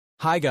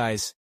Hi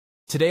guys,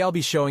 today I'll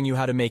be showing you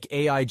how to make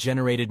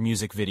AI-generated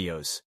music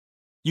videos.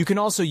 You can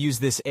also use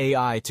this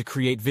AI to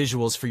create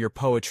visuals for your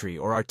poetry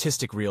or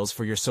artistic reels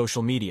for your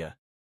social media.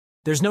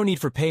 There's no need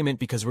for payment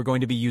because we're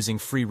going to be using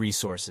free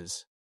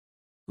resources.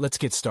 Let's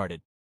get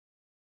started.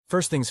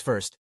 First things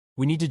first,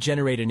 we need to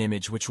generate an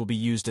image which will be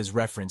used as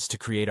reference to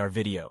create our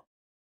video.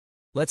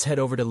 Let's head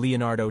over to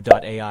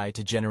kaiber.ai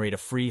to generate a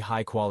free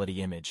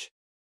high-quality image.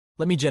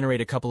 Let me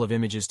generate a couple of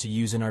images to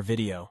use in our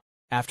video.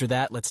 After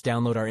that, let's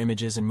download our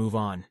images and move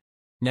on.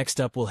 Next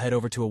up, we'll head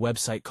over to a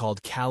website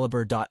called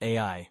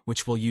kaiber.ai,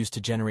 which we'll use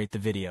to generate the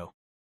video.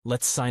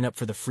 Let's sign up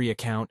for the free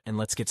account and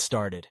let's get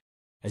started.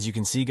 As you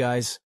can see,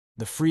 guys,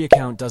 the free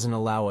account doesn't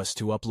allow us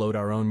to upload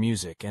our own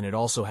music, and it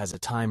also has a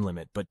time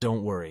limit, but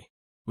don't worry.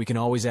 We can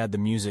always add the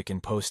music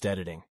in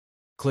post-editing.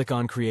 Click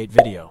on Create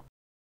Video.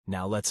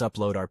 Now let's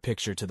upload our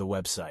picture to the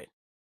website.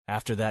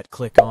 After that,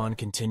 click on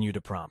Continue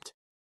to Prompt.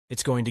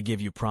 It's going to give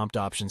you prompt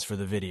options for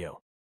the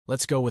video.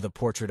 Let's go with a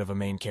portrait of a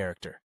main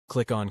character.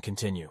 Click on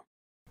Continue.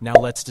 Now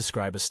let's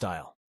describe a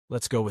style.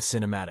 Let's go with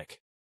Cinematic.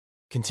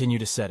 Continue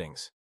to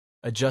Settings.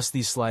 Adjust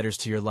these sliders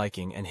to your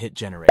liking and hit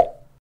Generate.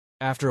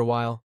 After a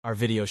while, our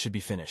video should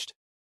be finished.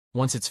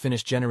 Once it's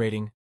finished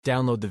generating,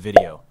 download the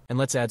video, and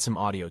let's add some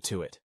audio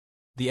to it.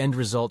 The end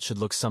result should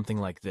look something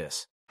like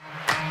this.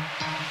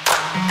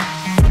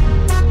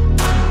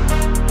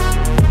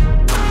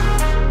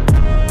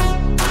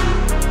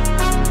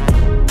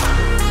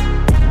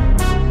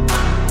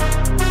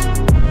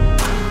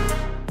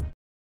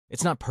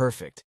 It's not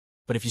perfect,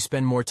 but if you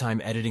spend more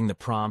time editing the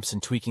prompts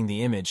and tweaking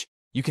the image,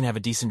 you can have a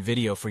decent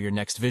video for your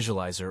next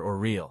visualizer or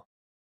reel.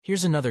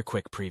 Here's another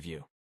quick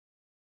preview.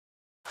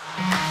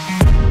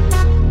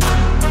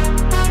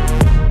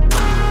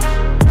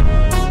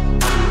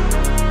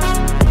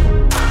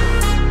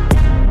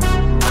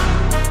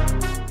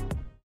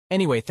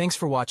 Anyway, thanks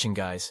for watching,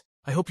 guys.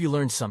 I hope you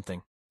learned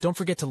something. Don't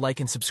forget to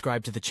like and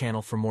subscribe to the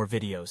channel for more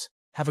videos.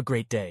 Have a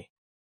great day.